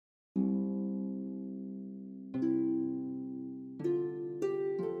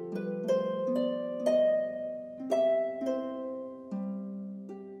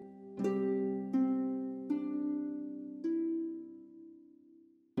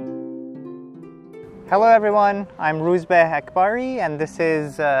Hello everyone, I'm Rouzbeh Akhbari and this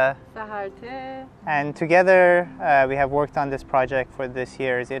is Sahar Te. And together we have worked on this project for this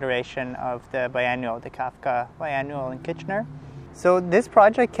year's iteration of the Biennial, the CAFKA Biennial in Kitchener. So this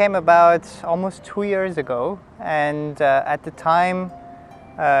project came about almost 2 years ago, and at the time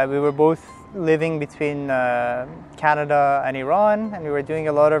we were both living between Canada and Iran, and we were doing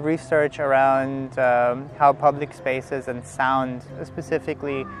a lot of research around how public spaces and sound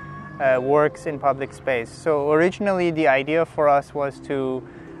specifically works in public space. So originally the idea for us was to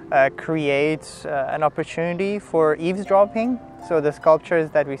create an opportunity for eavesdropping. So the sculptures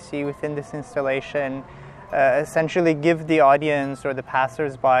that we see within this installation essentially give the audience or the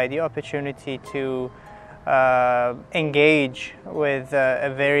passers-by the opportunity to engage with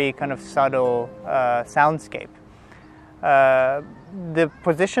a very kind of subtle soundscape. The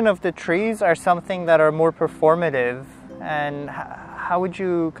position of the trees are something that are more performative, and how would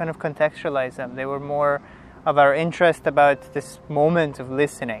you kind of contextualize them? They were more of our interest about this moment of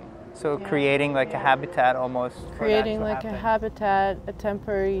listening. So creating like a habitat almost. Creating like a habitat, a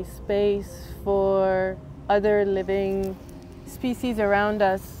temporary space for other living species around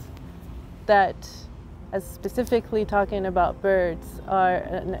us that, as specifically talking about birds, are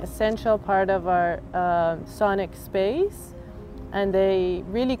an essential part of our sonic space, and they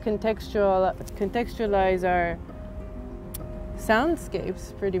really contextualize our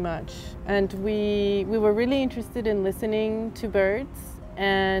soundscapes pretty much. And we were really interested in listening to birds,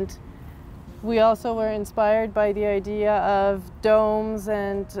 and we also were inspired by the idea of domes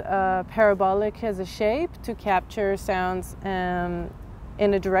and parabolic as a shape to capture sounds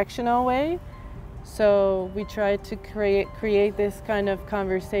in a directional way. So we tried to create this kind of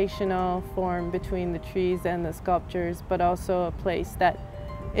conversational form between the trees and the sculptures, but also a place that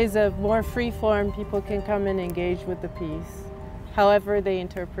is a more free form. People can come and engage with the piece, however they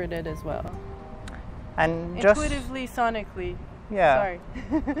interpret it as well. And intuitively, sonically. Yeah. Sorry.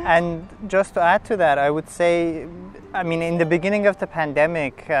 And just to add to that, I would say, I mean, in the beginning of the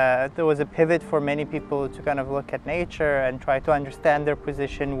pandemic, there was a pivot for many people to kind of look at nature and try to understand their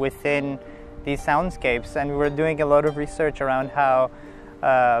position within these soundscapes. And we were doing a lot of research around how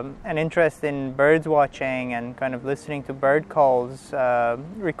an interest in birds watching and kind of listening to bird calls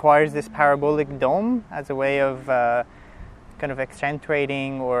requires this parabolic dome as a way of kind of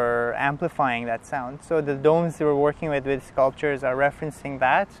accentuating or amplifying that sound. So the domes we were working with sculptures are referencing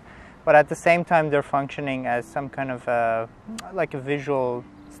that, but at the same time they're functioning as some kind of like a visual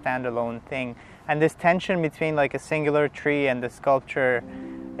standalone thing. And this tension between like a singular tree and the sculpture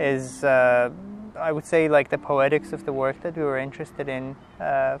is, I would say, like the poetics of the work that we were interested in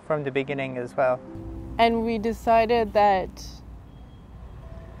from the beginning as well. And we decided that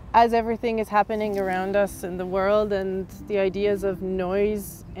as everything is happening around us in the world, and the ideas of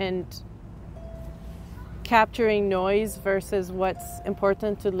noise and capturing noise versus what's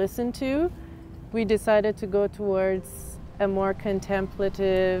important to listen to, we decided to go towards a more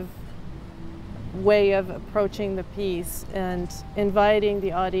contemplative way of approaching the piece and inviting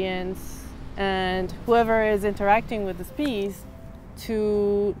the audience and whoever is interacting with this piece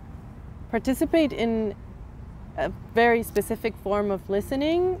to participate in a very specific form of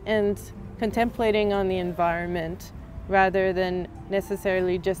listening and contemplating on the environment rather than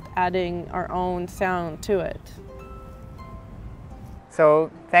necessarily just adding our own sound to it. So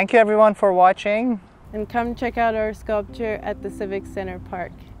thank you everyone for watching. And come check out our sculpture at the Civic Center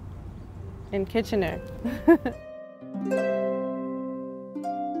Park in Kitchener.